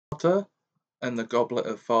Potter and the Goblet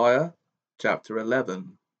of Fire, Chapter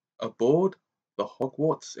 11. Aboard the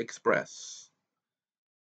Hogwarts Express.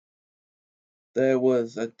 There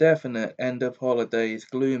was a definite end-of-holidays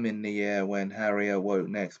gloom in the air when Harry awoke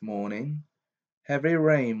next morning. Heavy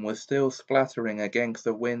rain was still splattering against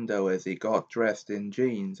the window as he got dressed in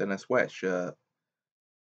jeans and a sweatshirt.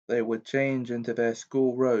 They would change into their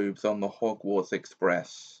school robes on the Hogwarts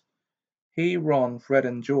Express. He, Ron, Fred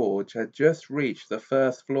and George had just reached the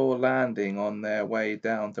first-floor landing on their way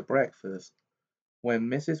down to breakfast, when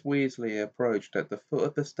Mrs. Weasley approached at the foot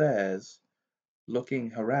of the stairs,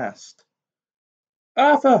 looking harassed.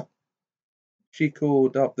 "Arthur!" she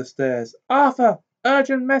called up the stairs. "Arthur!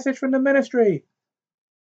 Urgent message from the Ministry!"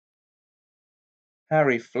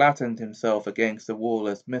 Harry flattened himself against the wall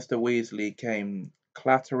as Mr. Weasley came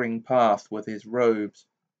clattering past with his robes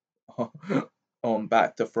on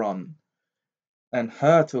back to front, and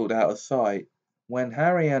hurtled out of sight. When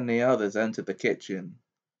Harry and the others entered the kitchen,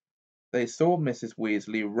 they saw Mrs.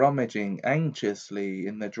 Weasley rummaging anxiously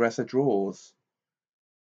in the dresser drawers.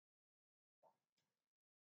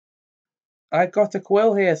 "I got a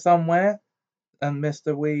quill here somewhere," and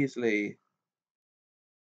Mr. Weasley.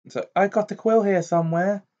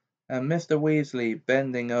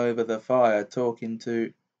 Bending over the fire talking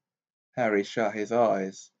to. Harry shut his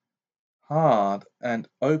eyes hard and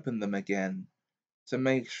opened them again to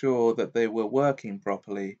make sure that they were working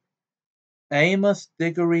properly. Amos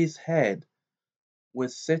Diggory's head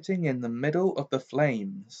was sitting in the middle of the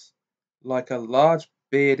flames, like a large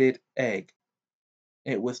bearded egg.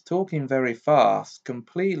 It was talking very fast,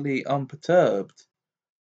 completely unperturbed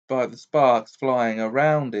by the sparks flying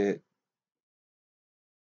around it.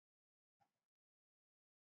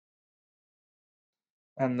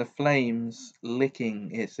 And the flames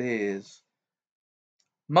licking its ears.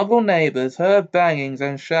 Muggle neighbours heard bangings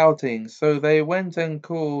and shoutings, so they went and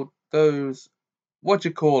called those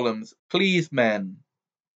what'd-you-call-ems, please men.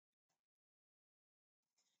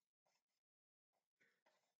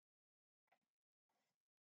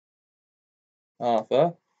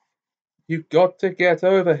 "Arthur, you got to get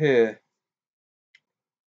over here."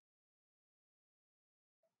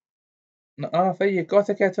 "No, Arthur, you got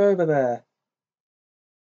to get over there."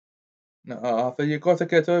 "No, Arthur, you got to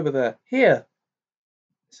get over there." "Here,"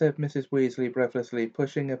 said Mrs. Weasley breathlessly,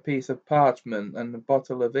 pushing a piece of parchment and a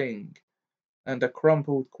bottle of ink and a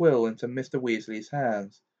crumpled quill into Mr. Weasley's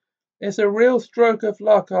hands. "It's a real stroke of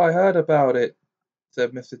luck I heard about it,"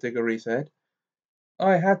 said Mr. Diggory's head.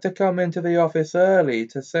 "I had to come into the office early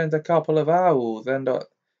to send a couple of owls, and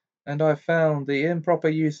I found the improper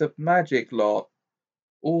use of magic lot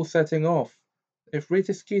all setting off. If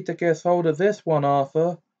Rita Skeeter gets hold of this one,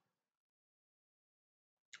 Arthur—"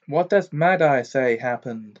 "What does Mad Eye say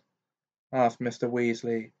happened?" asked Mr.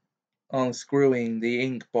 Weasley, unscrewing the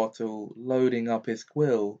ink bottle, loading up his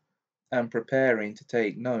quill, and preparing to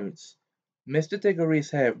take notes. Mr. Diggory's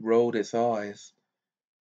head rolled its eyes.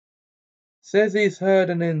 "Says he's heard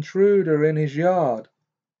an intruder in his yard.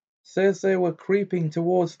 Says they were creeping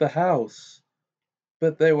towards the house,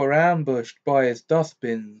 but they were ambushed by his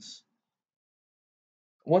dustbins."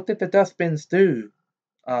 "What did the dustbins do?"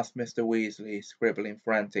 asked Mr. Weasley, scribbling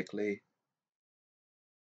frantically.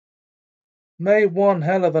 "Made one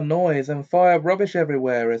hell of a noise and fired rubbish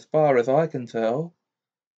everywhere, as far as I can tell,"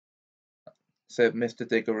 said Mr.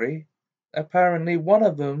 Diggory. "Apparently one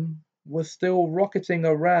of them was still rocketing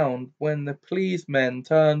around when the please men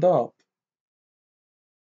turned up."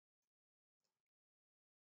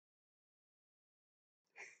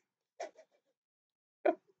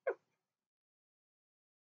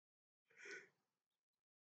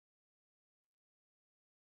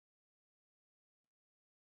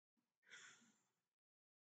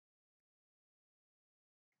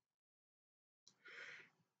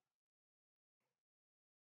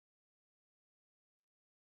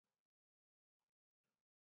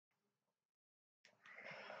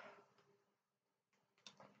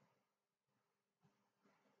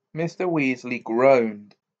 Mr. Weasley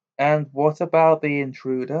groaned. "And what about the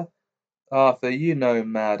intruder?" "Arthur, you know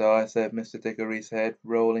Mad Eye," said Mr. Diggory's head,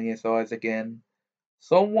 rolling his eyes again.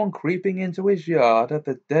 "Someone creeping into his yard at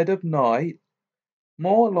the dead of night?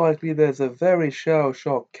 More likely there's a very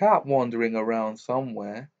shell-shocked cat wandering around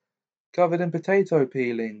somewhere, covered in potato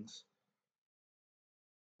peelings.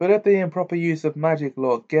 But if the improper use of magic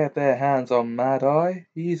lot get their hands on Mad Eye,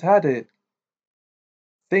 he's had it.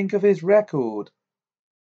 Think of his record.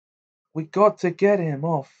 We got to get him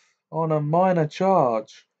off on a minor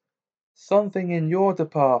charge. Something in your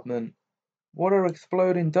department. What are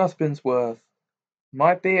exploding dustbins worth?"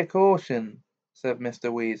 "Might be a caution," said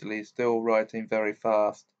Mr. Weasley, still writing very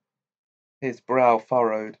fast. His brow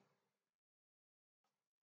furrowed.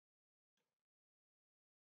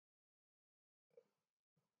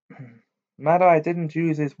 Mad-Eye didn't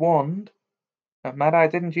use his wand. Mad-Eye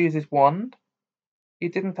didn't use his wand? He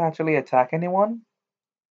didn't actually attack anyone?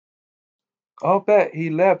 I'll bet he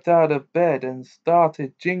leapt out of bed and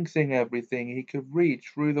started jinxing everything he could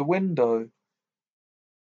reach through the window,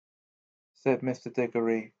 said Mr.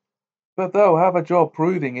 Diggory. But they'll have a job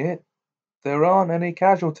proving it. There aren't any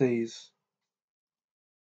casualties.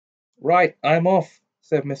 Right, I'm off,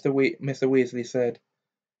 said Mr. Weasley said,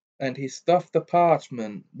 and he stuffed the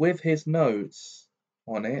parchment with his notes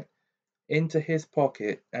on it into his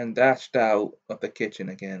pocket and dashed out of the kitchen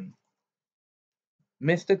again.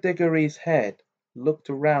 Mr. Diggory's head looked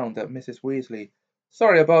around at Mrs. Weasley.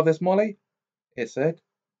 Sorry about this, Molly, it said,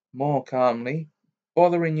 more calmly.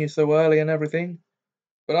 Bothering you so early and everything.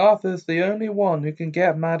 But Arthur's the only one who can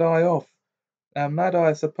get Mad-Eye off, and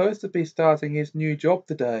Mad-Eye is supposed to be starting his new job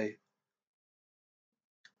today.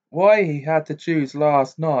 Why he had to choose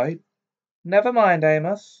last night. Never mind,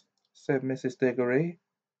 Amos, said Mrs. Diggory.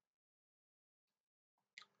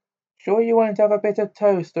 Sure you won't have a bit of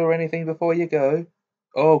toast or anything before you go?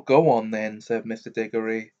 Oh, go on then, said Mr.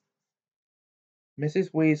 Diggory.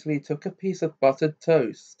 Mrs. Weasley took a piece of buttered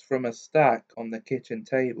toast from a stack on the kitchen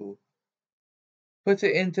table, put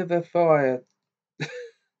it into the fire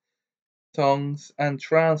tongs, and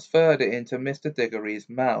transferred it into Mr. Diggory's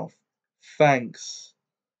mouth. Thanks,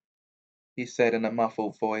 he said in a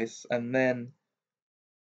muffled voice, and then,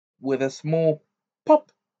 with a small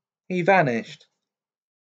pop, he vanished.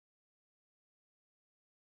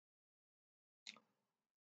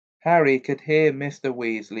 Harry could hear Mr.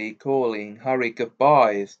 Weasley calling hurried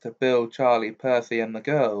goodbyes to Bill, Charlie, Percy, and the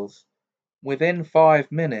girls. Within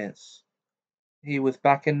 5 minutes, he was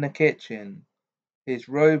back in the kitchen, his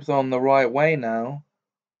robes on the right way now,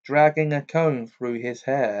 dragging a comb through his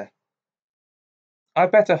hair.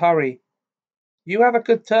 I'd better hurry. You have a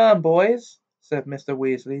good turn, boys, said Mr.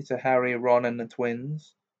 Weasley to Harry, Ron, and the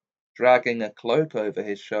twins, dragging a cloak over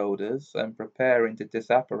his shoulders and preparing to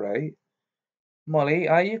disapparate. Molly,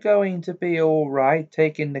 are you going to be all right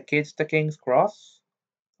taking the kids to King's Cross?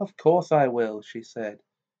 Of course I will, she said.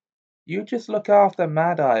 You just look after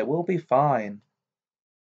Mad-Eye, we'll be fine.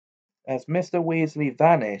 As Mr. Weasley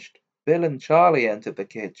vanished, Bill and Charlie entered the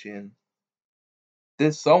kitchen.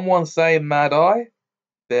 Did someone say Mad-Eye?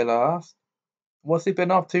 Bill asked. What's he been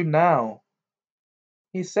up to now?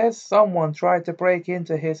 He says someone tried to break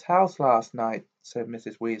into his house last night, said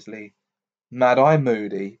Mrs. Weasley. Mad-Eye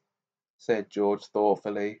Moody, said George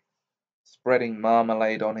thoughtfully, spreading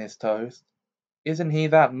marmalade on his toast. Isn't he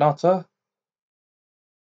that nutter?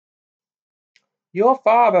 Your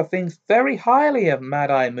father thinks very highly of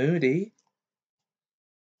Mad-Eye Moody,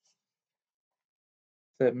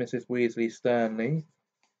 said Mrs. Weasley sternly.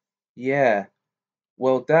 Yeah,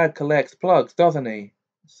 well, Dad collects plugs, doesn't he?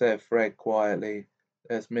 Said Fred quietly,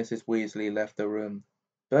 as Mrs. Weasley left the room.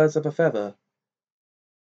 Birds of a feather.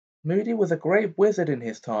 Moody was a great wizard in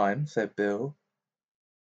his time, said Bill.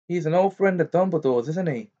 He's an old friend of Dumbledore's, isn't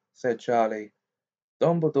he? Said Charlie.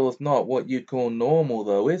 Dumbledore's not what you'd call normal,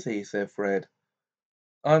 though, is he? Said Fred.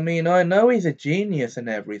 I mean, I know he's a genius and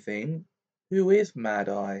everything. Who is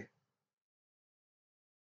Mad-Eye?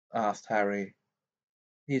 Asked Harry.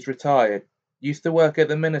 He's retired. Used to work at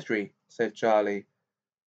the ministry, said Charlie.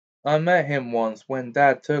 I met him once when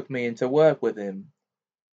Dad took me into work with him.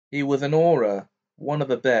 He was an Auror, one of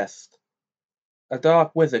the best. A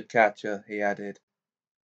dark wizard catcher, he added,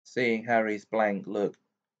 seeing Harry's blank look.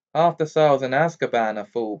 Half the cells in Azkaban are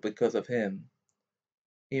full because of him.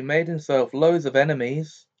 He made himself loads of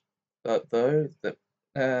enemies, but the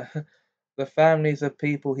families of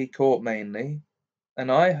people he caught mainly, and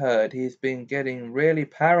I heard he's been getting really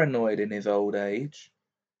paranoid in his old age.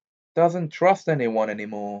 Doesn't trust anyone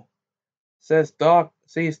anymore. Sees dark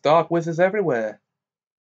wizards everywhere.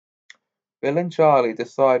 Bill and Charlie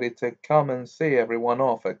decided to come and see everyone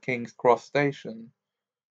off at King's Cross Station,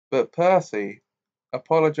 but Percy,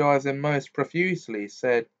 apologizing most profusely,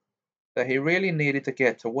 said that he really needed to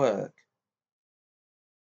get to work.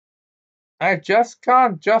 I just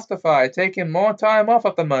can't justify taking more time off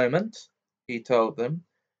at the moment, he told them.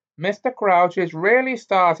 Mr. Crouch is really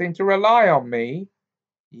starting to rely on me.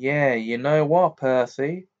 Yeah, you know what,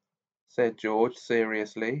 Percy, said George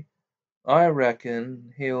seriously. I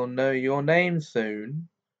reckon he'll know your name soon.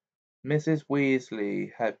 Mrs.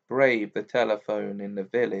 Weasley had braved the telephone in the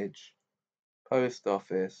village post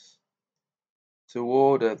office to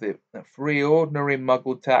order the 3 ordinary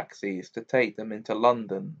Muggle taxis to take them into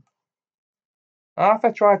London.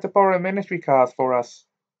 Arthur tried to borrow ministry cars for us,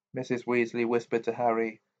 Mrs. Weasley whispered to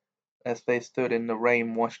Harry as they stood in the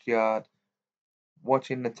rain-washed yard,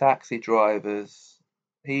 watching the taxi drivers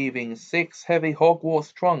heaving 6 heavy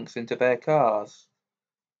Hogwarts trunks into their cars.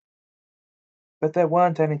 But there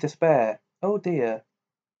weren't any to spare. Oh dear,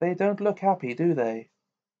 they don't look happy, do they?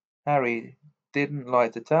 Harry didn't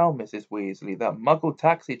like to tell Mrs. Weasley that Muggle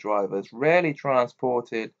taxi drivers rarely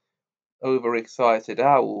transported overexcited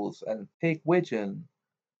owls, and Pigwidgeon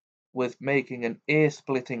was making an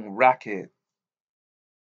ear-splitting racket.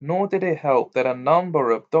 Nor did it help that a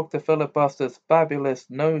number of Dr. Filibuster's fabulous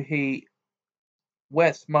no-heat,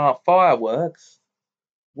 wet-smart fireworks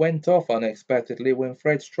went off unexpectedly when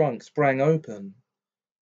Fred's trunk sprang open,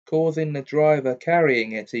 causing the driver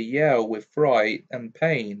carrying it to yell with fright and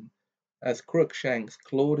pain as Crookshanks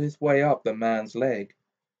clawed his way up the man's leg.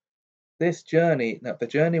 The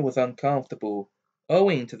journey was uncomfortable,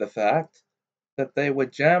 owing to the fact that they were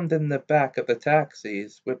jammed in the back of the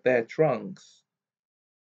taxis with their trunks.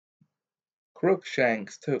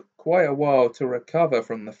 Crookshanks took quite a while to recover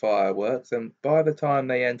from the fireworks, and by the time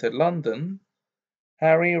they entered London,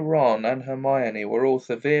 Harry, Ron, and Hermione were all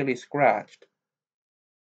severely scratched.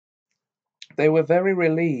 They were very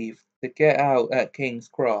relieved to get out at King's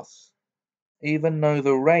Cross, even though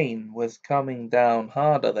the rain was coming down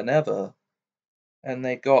harder than ever, and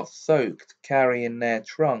they got soaked carrying their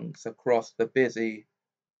trunks across the busy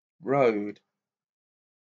road.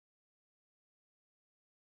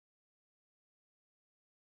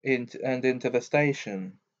 Into the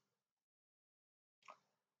station.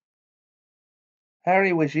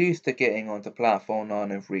 Harry was used to getting onto platform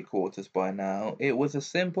 9 3/4 by now. It was a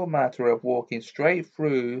simple matter of walking straight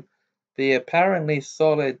through the apparently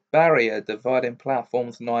solid barrier dividing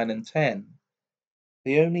platforms 9 and 10.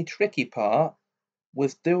 The only tricky part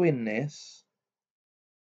was doing this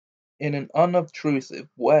in an unobtrusive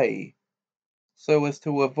way, so as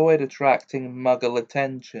to avoid attracting Muggle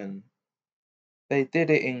attention. They did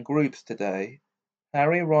it in groups today.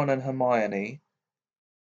 Harry, Ron, and Hermione,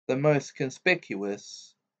 the most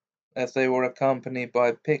conspicuous, as they were accompanied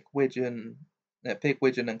by Pigwidgeon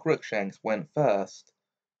and Crookshanks, went first.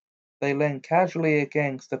 They leaned casually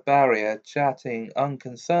against the barrier, chatting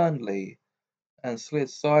unconcernedly, and slid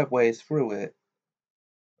sideways through it.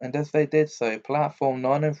 And as they did so, platform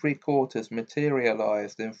 9 3/4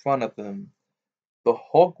 materialized in front of them. The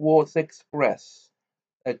Hogwarts Express,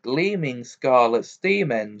 a gleaming scarlet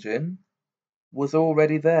steam engine, was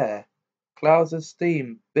already there, clouds of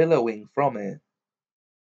steam billowing from it,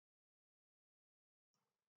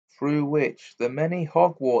 through which the many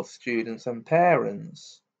Hogwarts students and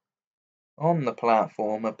parents on the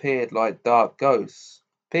platform appeared like dark ghosts.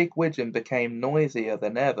 Pigwidgeon became noisier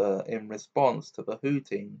than ever in response to the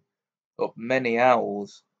hooting of many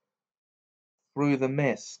owls. Through the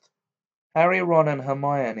mist, Harry, Ron, and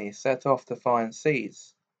Hermione set off to find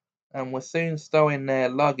seats, and were soon stowing their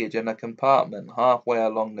luggage in a compartment halfway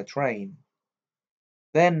along the train.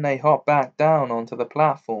 Then they hopped back down onto the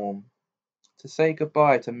platform to say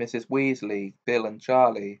goodbye to Mrs. Weasley, Bill, and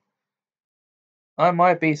Charlie. "I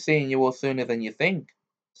might be seeing you all sooner than you think,"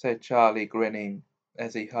 said Charlie, grinning,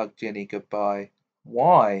 as he hugged Ginny goodbye.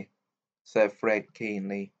 "Why?" said Fred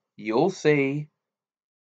keenly. "You'll see,"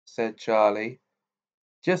 said Charlie.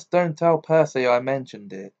 "Just don't tell Percy I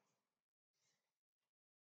mentioned it.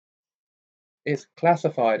 It's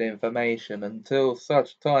classified information until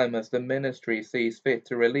such time as the Ministry sees fit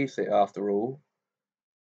to release it, after all."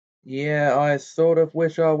 "Yeah, I sort of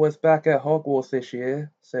wish I was back at Hogwarts this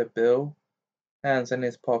year," said Bill, hands in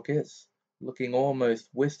his pockets, looking almost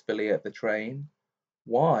wistfully at the train.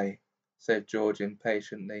 "Why?" said George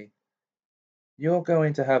impatiently. "You're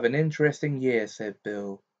going to have an interesting year," said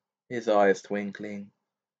Bill, his eyes twinkling.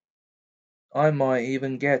 "I might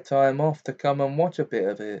even get time off to come and watch a bit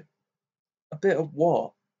of it." "A bit of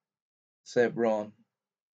what?" said Ron.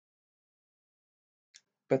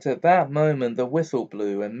 But at that moment the whistle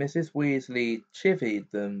blew, and Mrs. Weasley chivied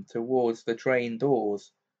them towards the train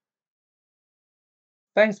doors.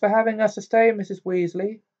 "Thanks for having us to stay, Mrs.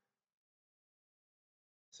 Weasley,"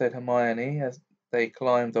 said Hermione as they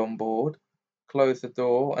climbed on board, closed the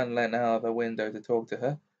door, and leant out of the window to talk to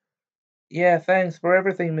her. "Yeah, thanks for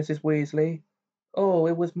everything, Mrs. Weasley." "Oh,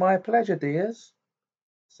 it was my pleasure, dears,"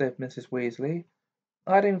 said Mrs. Weasley.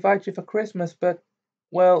 "I'd invite you for Christmas, but,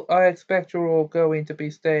 well, I expect you're all going to be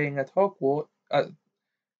staying at Hogwarts. Uh,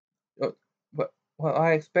 well,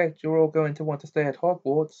 I expect you're all going to want to stay at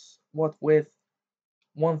Hogwarts, what with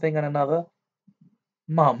one thing and another."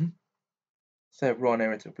 "Mum," said Ron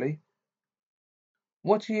irritably,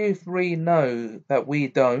 "what do you three know that we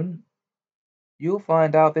don't?" "You'll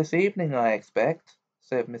find out this evening, I expect,"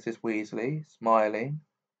 said Mrs. Weasley, smiling.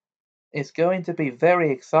 "It's going to be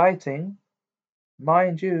very exciting.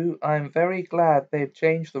 Mind you, I'm very glad they've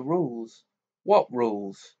changed the rules." What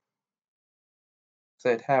rules?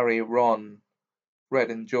 Said Harry, Ron,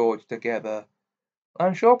 Fred and George together.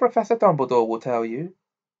 I'm sure Professor Dumbledore will tell you.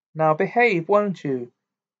 Now behave, won't you?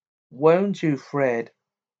 Won't you, Fred?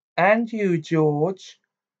 And you, George?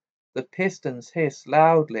 The pistons hissed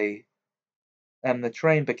loudly, and the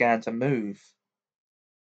train began to move.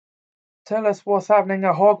 Tell us what's happening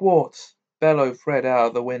at Hogwarts, bellowed Fred out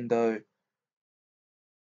of the window.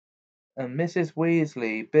 And Mrs.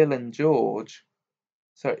 Weasley, Bill and George,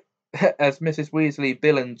 sorry, as Mrs. Weasley,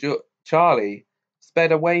 Bill and Charlie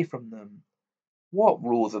sped away from them. What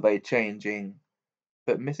rules are they changing?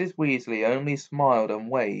 But Mrs. Weasley only smiled and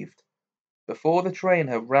waved. Before the train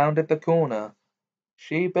had rounded the corner,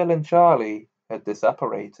 she, Bill and Charlie had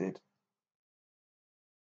disapparated.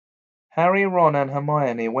 Harry, Ron and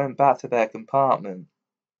Hermione went back to their compartment.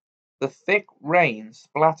 The thick rain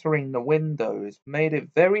splattering the windows made it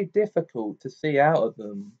very difficult to see out of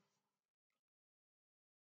them.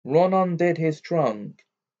 Ron undid his trunk,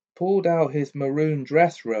 pulled out his maroon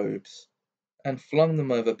dress robes, and flung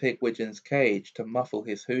them over Pigwidgeon's cage to muffle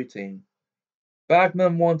his hooting.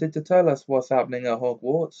 Bagman wanted to tell us what's happening at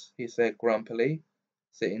Hogwarts, he said grumpily,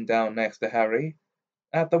 sitting down next to Harry.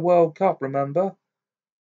 At the World Cup, remember?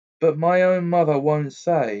 But my own mother won't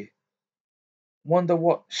say. Wonder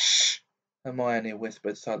what— Shh! Hermione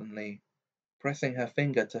whispered suddenly, pressing her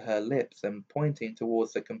finger to her lips and pointing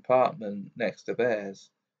towards the compartment next to theirs.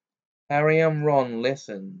 Harry and Ron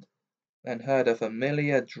listened, and heard a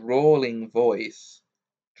familiar drawling voice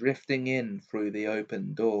drifting in through the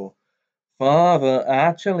open door. Father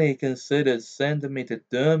actually considered sending me to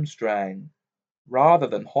Durmstrang rather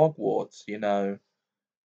than Hogwarts, you know.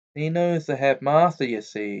 He knows the headmaster, you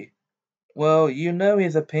see. Well, you know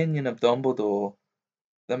his opinion of Dumbledore.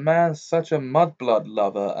 The man's such a mudblood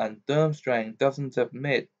lover, and Durmstrang doesn't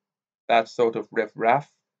admit that sort of riff-raff.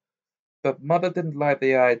 But Mother didn't like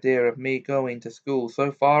the idea of me going to school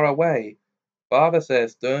so far away. Father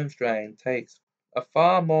says Durmstrang takes a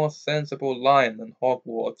far more sensible line than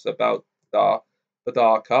Hogwarts about the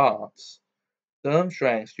dark arts.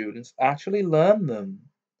 Durmstrang students actually learn them,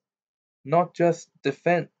 not just the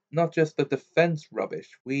defense rubbish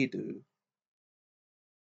we do.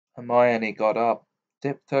 Hermione got up,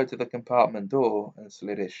 tiptoed to the compartment door, and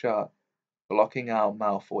slid it shut, blocking out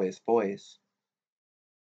Malfoy's voice.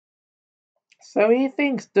 So he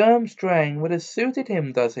thinks Durmstrang would have suited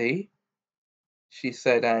him, does he? She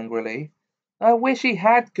said angrily. I wish he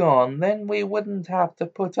had gone, then we wouldn't have to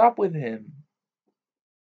put up with him.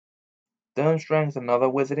 Durmstrang's another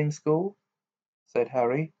wizarding school? Said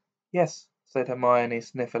Harry. Yes, said Hermione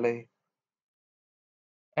sniffily.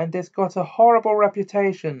 And it's got a horrible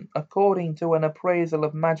reputation, according to an appraisal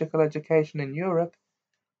of magical education in Europe.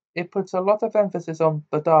 It puts a lot of emphasis on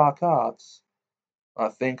the dark arts. I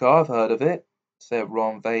think I've heard of it, said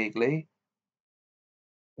Ron vaguely.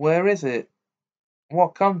 Where is it?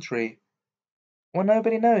 What country? Well,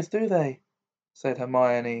 nobody knows, do they? Said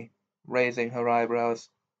Hermione, raising her eyebrows.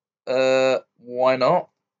 Why not?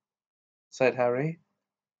 Said Harry.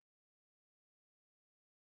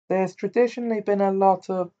 There's traditionally been a lot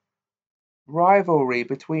of rivalry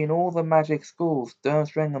between all the magic schools.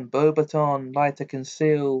 Durmstrang and Beauxbaton like to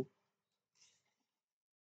conceal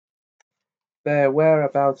their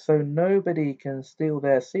whereabouts so nobody can steal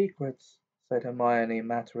their secrets, said Hermione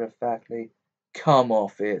matter-of-factly. Come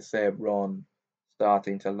off it, said Ron,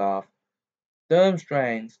 starting to laugh.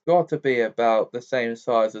 Durmstrang's got to be about the same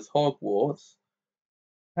size as Hogwarts.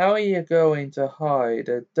 How are you going to hide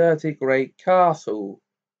a dirty great castle?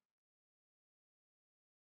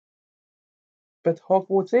 But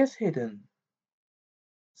Hogwarts is hidden,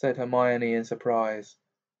 said Hermione in surprise.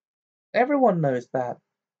 Everyone knows that.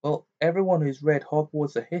 Well, everyone who's read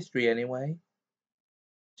Hogwarts of history anyway.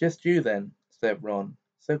 Just you then, said Ron.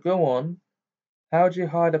 So go on. How'd you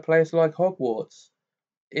hide a place like Hogwarts?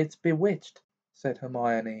 It's bewitched, said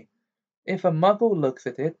Hermione. If a muggle looks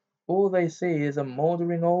at it, all they see is a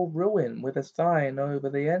mouldering old ruin with a sign over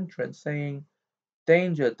the entrance saying,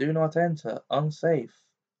 Danger, do not enter, unsafe.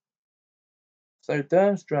 So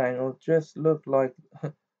Durmstrang will just look like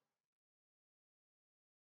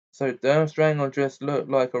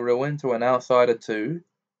a ruin to an outsider too?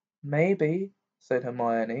 Maybe, said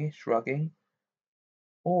Hermione, shrugging.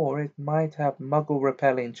 Or it might have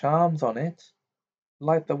muggle-repelling charms on it,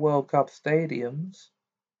 like the World Cup stadiums.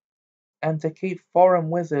 And to keep foreign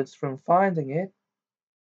wizards from finding it,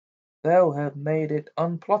 they'll have made it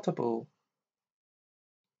unplottable.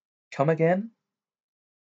 Come again?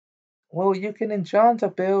 Well, you can enchant a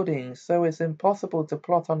building so it's impossible to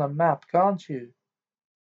plot on a map, can't you?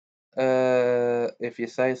 If you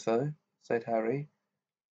say so, said Harry.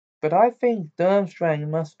 But I think Durmstrang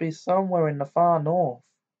must be somewhere in the far north,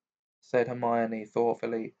 said Hermione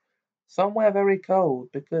thoughtfully. Somewhere very cold,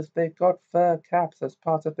 because they've got fur caps as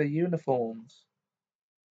part of their uniforms.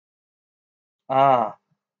 Ah,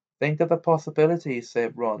 think of the possibilities,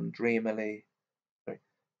 said Ron dreamily.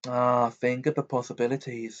 Sorry. Think of the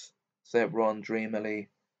possibilities, said Ron dreamily.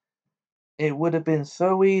 It would have been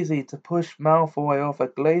so easy to push Malfoy off a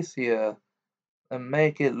glacier and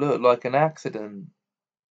make it look like an accident.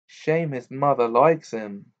 Shame his mother likes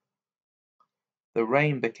him. The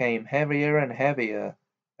rain became heavier and heavier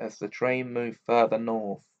as the train moved further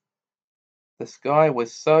north. The sky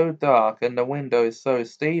was so dark and the windows so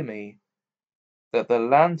steamy that the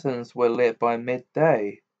lanterns were lit by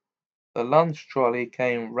midday. The lunch trolley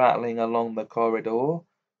came rattling along the corridor,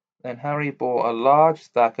 and Harry bought a large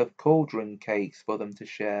stack of cauldron cakes for them to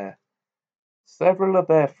share. Several of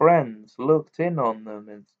their friends looked in on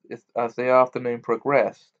them as the afternoon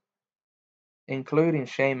progressed, including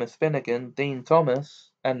Seamus Finnegan, Dean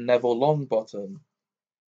Thomas, and Neville Longbottom,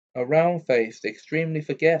 a round-faced, extremely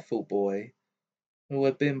forgetful boy who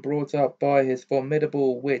had been brought up by his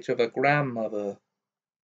formidable witch of a grandmother.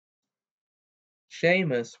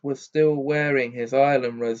 Seamus was still wearing his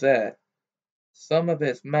island rosette. Some of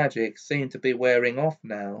its magic seemed to be wearing off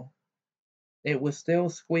now. It was still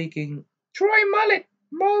squeaking, "Troy Mullet,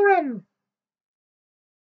 moron!"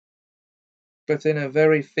 but in a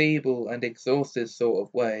very feeble and exhausted sort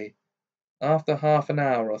of way. After half an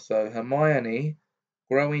hour or so, Hermione,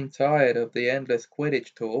 growing tired of the endless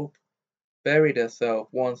Quidditch talk, buried herself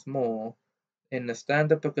once more in the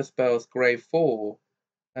Standard Book of Spells Grade 4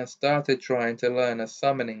 and started trying to learn a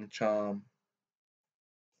summoning charm.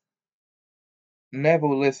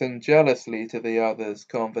 Neville listened jealously to the others'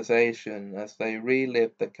 conversation as they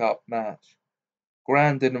relived the cup match.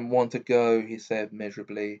 Gran didn't want to go, he said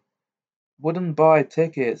miserably. Wouldn't buy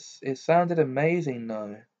tickets. It sounded amazing,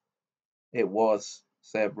 though. It was,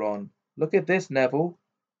 said Ron. Look at this, Neville.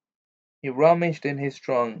 He rummaged in his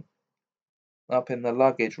trunk up in the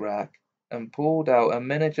luggage rack and pulled out a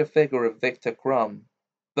miniature figure of Victor Crumb.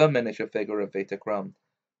 The miniature figure of Victor Crumb.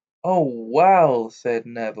 Oh, wow, said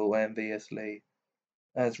Neville enviously,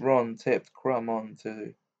 as Ron tipped Crumb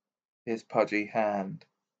onto his pudgy hand.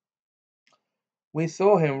 We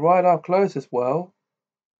saw him right up close as well,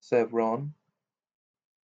 said Ron.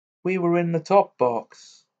 We were in the top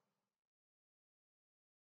box.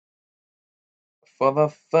 For the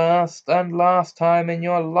first and last time in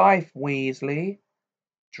your life, Weasley,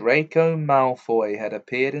 Draco Malfoy had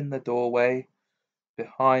appeared in the doorway.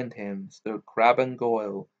 Behind him stood Crabbe and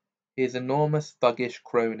Goyle, his enormous thuggish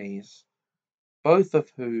cronies, both of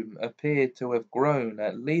whom appeared to have grown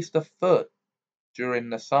at least a foot during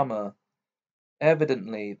the summer.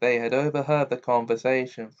 Evidently they had overheard the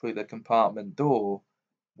conversation through the compartment door,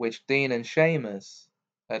 which Dean and Seamus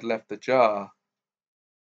had left ajar.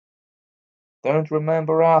 Don't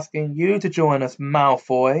remember asking you to join us,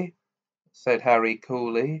 Malfoy, said Harry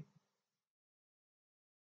coolly.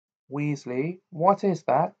 Weasley, what is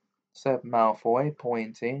that? Said Malfoy,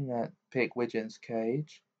 pointing at Pigwidgeon's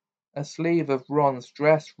cage. A sleeve of Ron's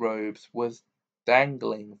dress robes was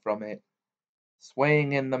dangling from it,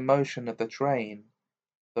 swaying in the motion of the train,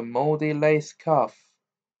 the mouldy lace cuff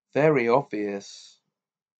very obvious.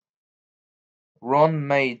 Ron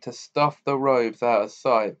made to stuff the robes out of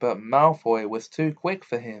sight, but Malfoy was too quick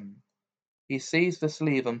for him. He seized the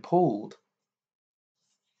sleeve and pulled.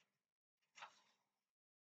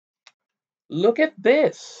 Look at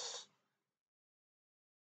this,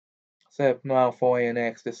 said Malfoy in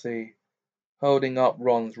ecstasy, holding up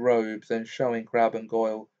Ron's robes and showing Crabbe and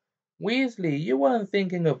Goyle. Weasley, you weren't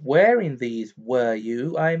thinking of wearing these, were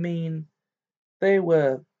you? I mean, they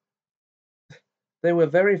were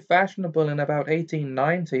very fashionable in about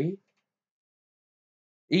 1890.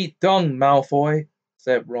 Eat dung, Malfoy,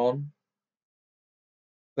 said Ron.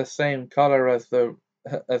 The same color as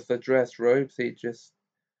the dress robes. He just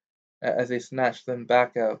as he snatched them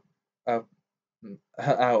back of, out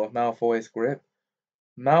of Malfoy's grip.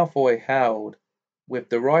 Malfoy howled with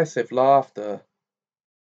derisive laughter.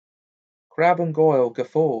 Crabbe and Goyle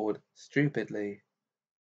guffawed stupidly.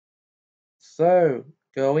 So,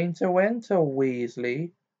 going to enter,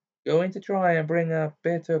 Weasley? Going to try and bring a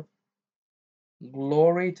bit of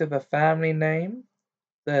glory to the family name?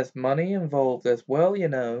 There's money involved as well, you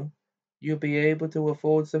know. You'll be able to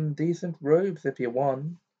afford some decent robes if you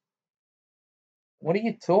want. What are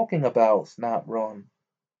you talking about? Snapped Ron.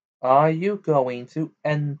 Are you going to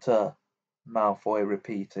enter? Malfoy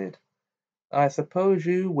repeated. I suppose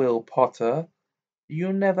you will, Potter.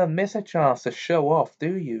 You never miss a chance to show off,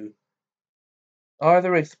 do you?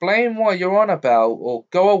 Either explain what you're on about, or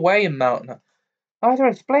go away, Either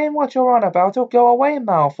explain what you're on about, or go away,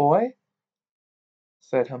 Malfoy,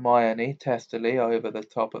 said Hermione testily over the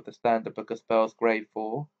top of the Standard Book of Spells Grade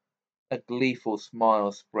 4. A gleeful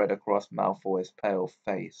smile spread across Malfoy's pale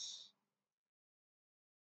face.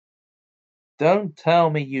 Don't tell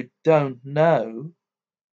me you don't know,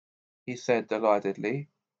 he said delightedly.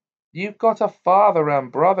 You've got a father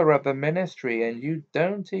and brother of the Ministry, and you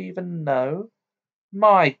don't even know?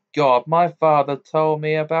 My God, my father told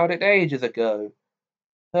me about it ages ago.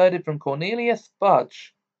 Heard it from Cornelius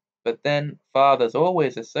Fudge. But then, father's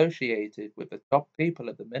always associated with the top people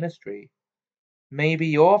at the Ministry. Maybe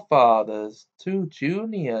your father's too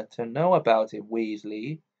junior to know about it,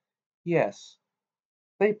 Weasley. Yes,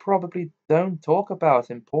 they probably don't talk about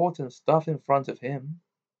important stuff in front of him.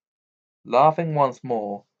 Laughing once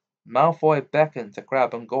more, Malfoy beckoned to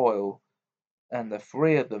Crabbe and Goyle, and the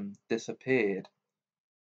three of them disappeared.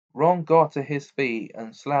 Ron got to his feet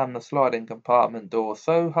and slammed the sliding compartment door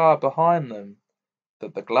so hard behind them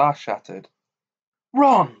that the glass shattered.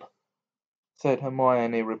 "Ron!" said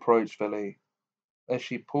Hermione reproachfully, as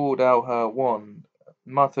she pulled out her wand,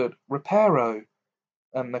 muttered "Reparo!"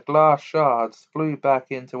 and the glass shards flew back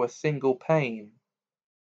into a single pane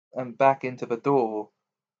and back into the door.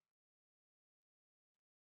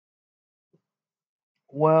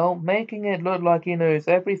 Well, making it look like he knows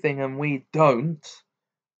everything and we don't,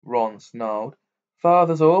 Ron snarled.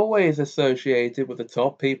 Father's always associated with the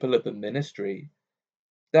top people at the Ministry.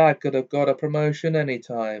 Dad could have got a promotion any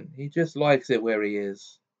time. He just likes it where he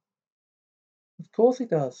is. Of course he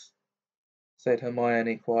does, said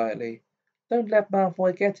Hermione quietly. Don't let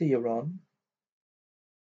Malfoy get to you, Ron.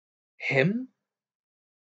 Him?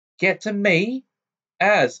 Get to me?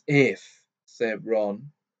 As if, said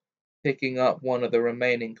Ron, picking up one of the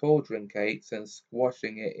remaining cauldron cakes and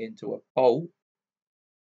squashing it into a pulp.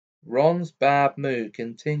 Ron's bad mood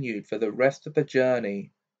continued for the rest of the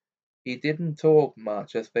journey. He didn't talk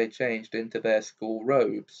much as they changed into their school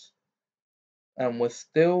robes, and was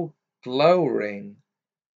still glowering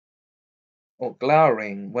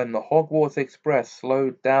when the Hogwarts Express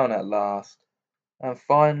slowed down at last, and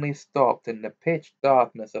finally stopped in the pitch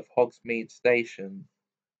darkness of Hogsmeade Station.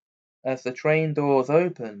 As the train doors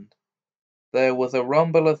opened, there was a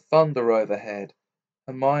rumble of thunder overhead.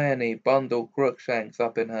 Hermione bundled Crookshanks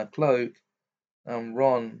up in her cloak, and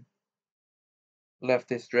Ron left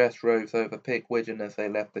his dress robes over Pigwidgeon as they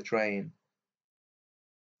left the train.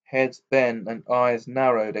 Heads bent and eyes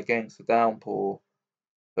narrowed against the downpour.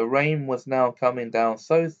 The rain was now coming down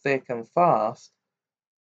so thick and fast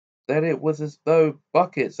that it was as though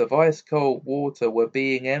buckets of ice-cold water were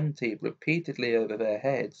being emptied repeatedly over their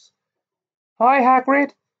heads. "Hi,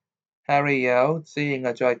 Hagrid!" Harry yelled, seeing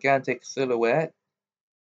a gigantic silhouette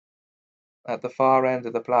at the far end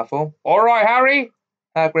of the platform. "All right, Harry!"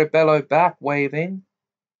 Hagrid bellowed back, waving.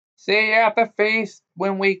 "See you at the feast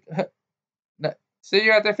when we... See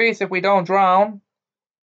you at the feast if we don't drown."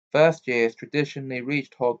 First years traditionally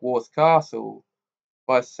reached Hogwarts Castle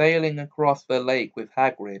by sailing across the lake with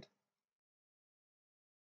Hagrid.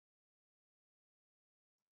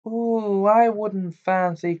 "Ooh, I wouldn't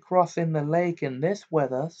fancy crossing the lake in this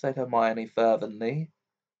weather," said Hermione fervently,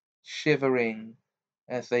 shivering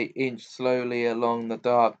as they inched slowly along the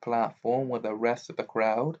dark platform with the rest of the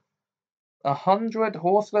crowd. 100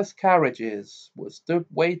 horseless carriages stood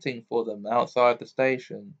waiting for them outside the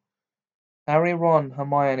station. Harry, Ron,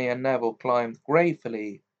 Hermione, and Neville climbed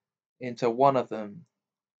gratefully into one of them.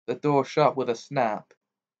 The door shut with a snap,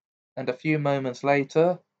 and a few moments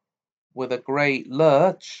later, with a great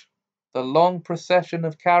lurch, the long procession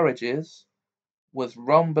of carriages was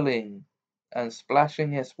rumbling and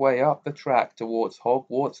splashing its way up the track towards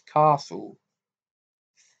Hogwarts Castle.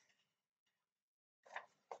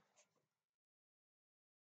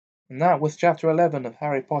 And that was chapter 11 of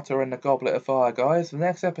Harry Potter and the Goblet of Fire, guys. The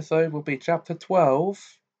next episode will be chapter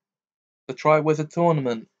 12, the Triwizard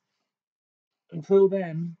Tournament. Until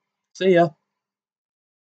then, see ya.